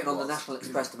were just getting on the National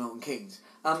Express to Milton Keynes.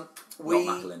 Not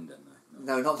McAlinden,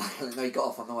 no, not McAlinden. No, he got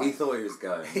off on the way. He thought he was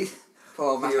going. He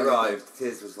arrived.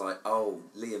 Tiz was like, "Oh,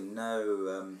 Liam,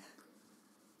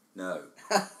 no,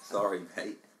 sorry,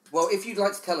 mate." Well, if you'd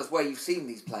like to tell us where you've seen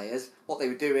these players, what they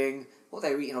were doing, what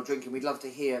they were eating or drinking, we'd love to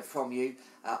hear from you.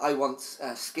 I once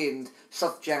skinned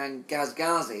Sufjan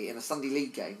Gazghazi in a Sunday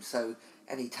League game, so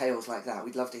any tales like that,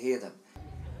 we'd love to hear them.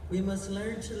 We must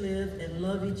learn to live and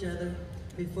love each other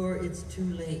before it's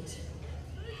too late.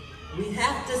 We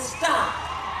have to stop.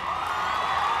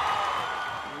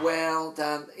 Well,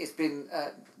 Dan, it's been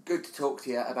good to talk to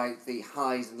you about the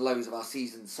highs and lows of our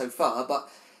season so far, but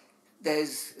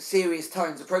there's serious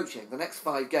times approaching. The next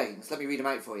 5 games, let me read them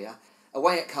out for you.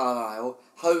 Away at Carlisle,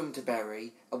 home to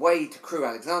Bury, away to Crewe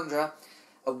Alexandra,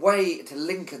 away to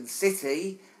Lincoln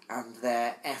City and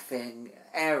their effing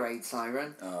air raid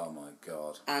siren. Oh my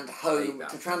God. And home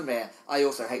to Tranmere. I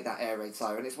also hate that air raid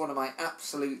siren. It's one of my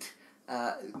absolute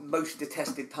most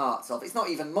detested parts of. It's not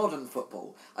even modern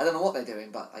football. I don't know what they're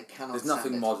doing, but I cannot There's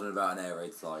nothing modern about an air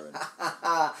raid siren.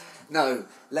 No,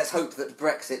 let's hope that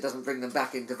Brexit doesn't bring them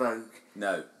back into vogue.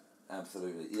 No,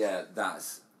 absolutely. Yeah,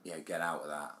 get out of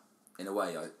that. In a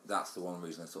way, that's the one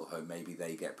reason I sort of hope maybe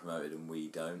they get promoted and we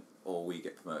don't, or we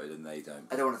get promoted and they don't.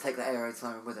 I don't want to take that air raid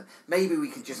siren with them. Maybe we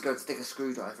could just go and stick a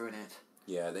screwdriver in it.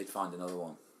 Yeah, they'd find another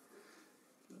one.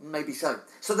 Maybe so.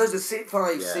 So those are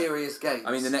 5 serious games.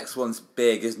 I mean, the next one's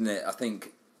big, isn't it? I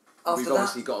think after we've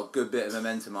obviously got a good bit of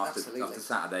momentum after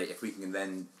Saturday. If we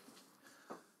can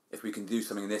do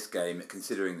something in this game,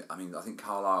 considering, I think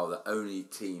Carlisle are the only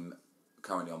team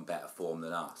currently on better form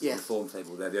than us. Yes. In the form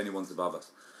table, they're the only ones above us.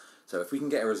 So if we can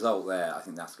get a result there, I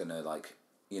think that's going to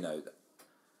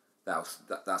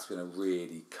that's going to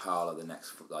really colour the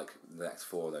next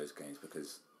 4 of those games,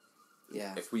 because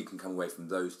if we can come away from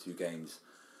those 2 games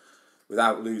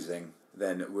without losing,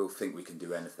 then we'll think we can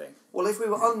do anything. Well, if we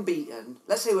were unbeaten,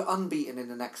 let's say we're unbeaten in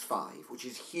the next 5, which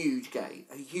is a huge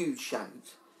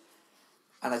shout,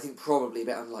 and I think probably a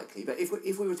bit unlikely, but if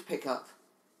we were to pick up,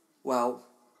 9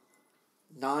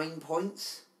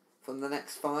 points from the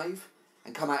next 5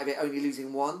 and come out of it only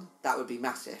losing 1, that would be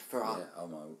massive for our...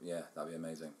 that'd be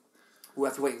amazing. We'll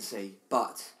have to wait and see,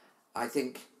 but I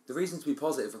think... The reason to be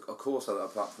positive, of course,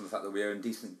 apart from the fact that we are in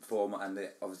decent form, and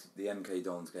obviously the MK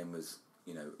Dons game was,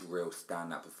 real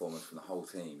standout performance from the whole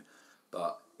team,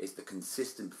 but it's the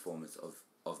consistent performance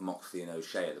of Moxley and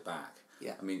O'Shea at the back.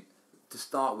 Yeah. I mean, to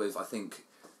start with, I think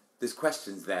there's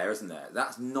questions there, isn't there?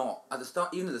 That's not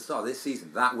even at the start of this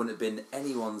season. That wouldn't have been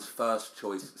anyone's first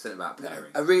choice centre back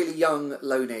pairing. A really young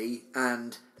Loney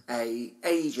and a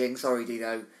ageing, sorry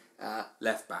Dino,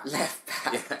 left back.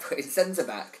 But in centre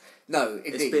back. No,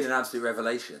 indeed. It's been an absolute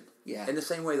revelation. Yeah. In the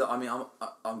same way that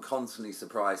I'm constantly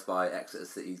surprised by Exeter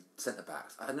City centre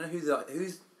backs. I don't know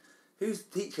who's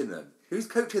teaching them. Who's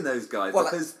coaching those guys? Well,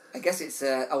 I guess it's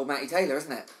old Matty Taylor,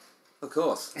 isn't it? Of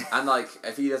course. And, like,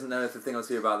 if he doesn't know a thing or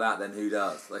two about that, then who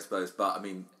does, I suppose. But, I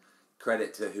mean,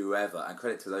 credit to whoever, and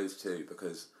credit to those two,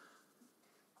 because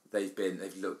they've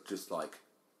looked just, like,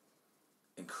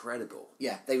 incredible.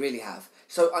 Yeah, they really have.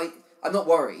 So I'm not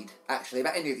worried, actually,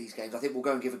 about any of these games. I think we'll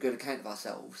go and give a good account of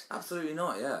ourselves. Absolutely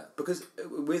not, yeah. Because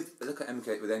look at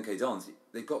MK Dons,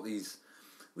 they've got these...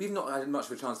 We've not had much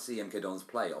of a chance to see MK Dons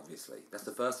play, obviously. That's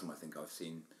the first time I think I've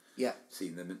seen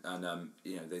them. And,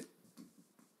 you know, there's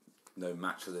no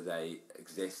match of the day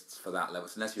exists for that level.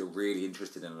 So unless you're really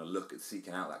interested in a look at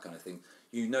seeking out that kind of thing,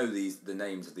 you know the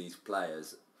names of these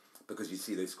players because you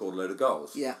see they've scored a load of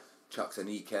goals. Yeah. Chucks and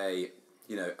EK,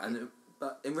 you know,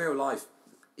 but in real life,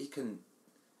 he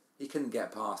couldn't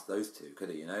get past those two, could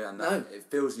he? You know, and it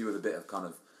fills you with a bit of kind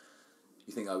of.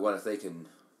 You think, well, if they can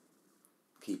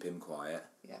keep him quiet,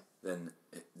 then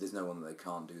there's no one that they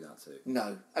can't do that to.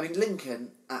 No, I mean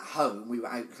Lincoln at home we were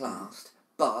outclassed,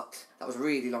 but that was a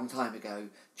really long time ago.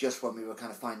 Just when we were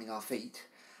kind of finding our feet.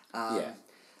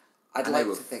 I'd like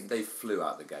to think they flew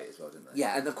out the gate as well, didn't they?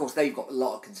 Yeah, and of course they've got a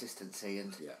lot of consistency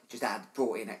and just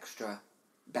brought in extra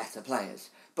better players.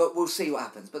 But we'll see what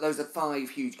happens. But those are 5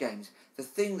 huge games. The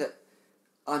thing that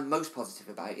I'm most positive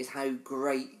about is how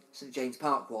great St James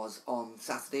Park was on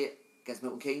Saturday against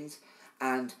Milton Keynes.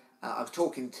 And I was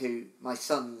talking to my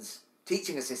son's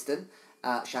teaching assistant,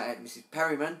 shout out to Mrs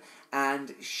Perryman,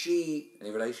 and she... Any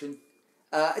relation?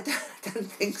 I don't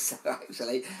think so,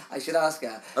 actually. I should ask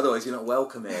her. Otherwise you're not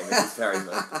welcome here, Mrs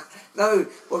Perryman. No,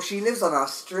 well, she lives on our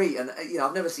street, and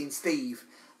I've never seen Steve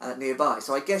nearby,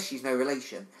 so I guess she's no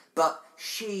relation. But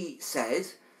she said,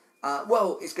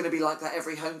 well, it's going to be like that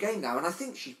every home game now, and I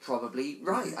think she's probably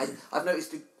right. I've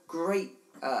noticed a great,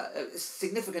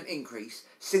 significant increase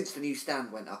since the new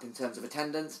stand went up in terms of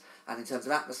attendance and in terms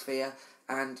of atmosphere,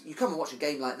 and you come and watch a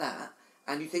game like that,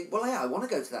 and you think, well, yeah, I want to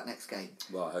go to that next game.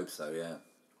 Well, I hope so, yeah.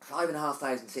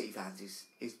 5,500 City fans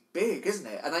is big, isn't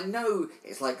it? And I know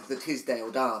it's like the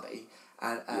Tisdale derby,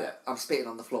 and I'm spitting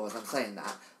on the floor as I'm saying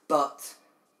that, but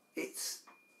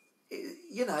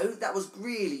that was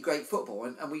really great football,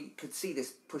 and we could see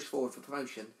this push forward for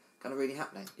promotion kind of really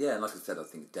happening. Yeah, and like I said, I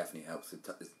think it definitely helps the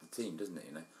team, doesn't it,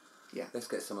 you know? Yeah. Let's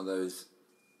get some of those,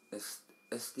 let's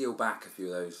steal back a few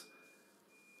of those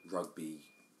rugby,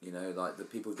 you know, like the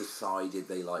people decided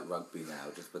they like rugby now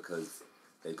just because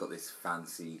they've got this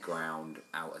fancy ground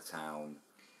out of town.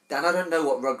 Dan, I don't know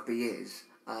what rugby is,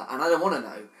 and I don't want to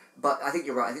know, but I think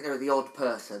you're right. I think they're the odd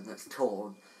person that's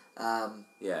torn.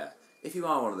 Yeah. If you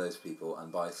are one of those people,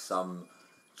 and by some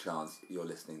chance you're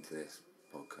listening to this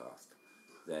podcast,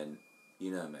 then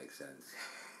you know it makes sense.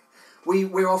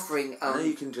 We're offering... I know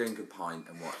you can drink a pint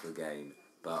and watch the game,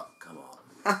 but come on.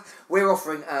 We're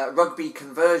offering rugby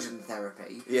conversion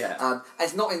therapy. Yeah.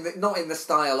 It's not in the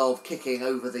style of kicking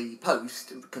over the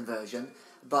post conversion,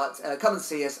 but come and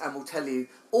see us and we'll tell you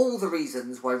all the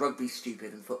reasons why rugby's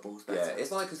stupid and football's better. Yeah,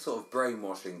 it's like a sort of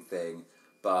brainwashing thing,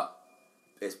 but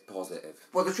it's positive.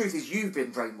 Well, the truth is you've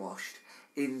been brainwashed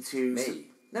into... Me?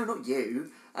 No, not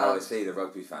you. I see, the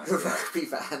rugby fans. The rugby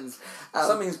fans.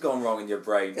 Something's gone wrong in your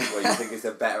brain where you think it's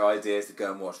a better idea to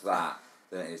go and watch that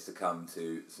than it is to come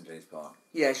to St James Park.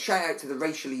 Yeah, shout out to the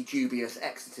racially dubious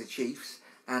Exeter Chiefs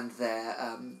and their,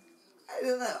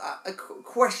 a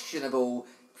questionable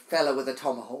fella with a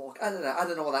tomahawk. I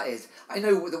don't know what that is. I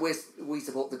know that we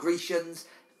support the Grecians,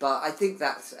 but I think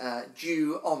that's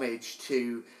due homage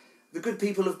to the good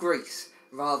people of Greece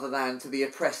rather than to the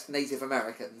oppressed Native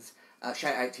Americans.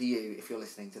 Shout out to you if you're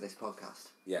listening to this podcast.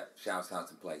 Yeah, shout out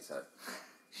to Plato.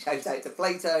 Shout out to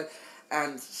Plato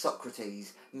and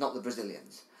Socrates, not the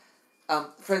Brazilians.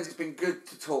 Friends, it's been good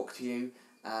to talk to you.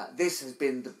 This has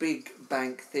been the Big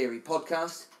Bank Theory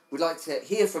podcast. We'd like to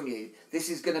hear from you. This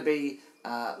is going to be,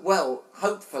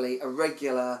 hopefully a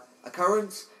regular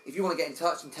occurrence. If you want to get in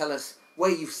touch and tell us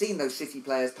where you've seen those City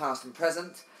players past and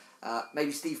present,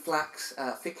 maybe Steve Flack's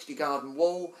fixed your garden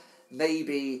wall,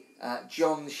 maybe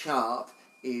John Sharp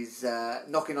is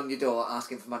knocking on your door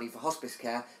asking for money for hospice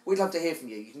care. We'd love to hear from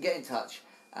you. You can get in touch.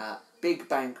 Big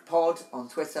Bank Pod on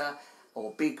Twitter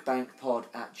or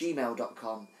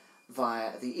bigbankpod@gmail.com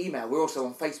via the email. We're also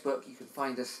on Facebook. You can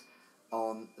find us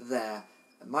on there.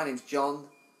 My name's John.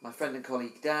 My friend and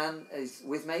colleague Dan is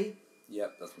with me.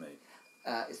 Yep, that's me.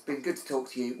 It's been good to talk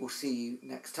to you. We'll see you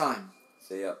next time.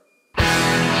 See ya.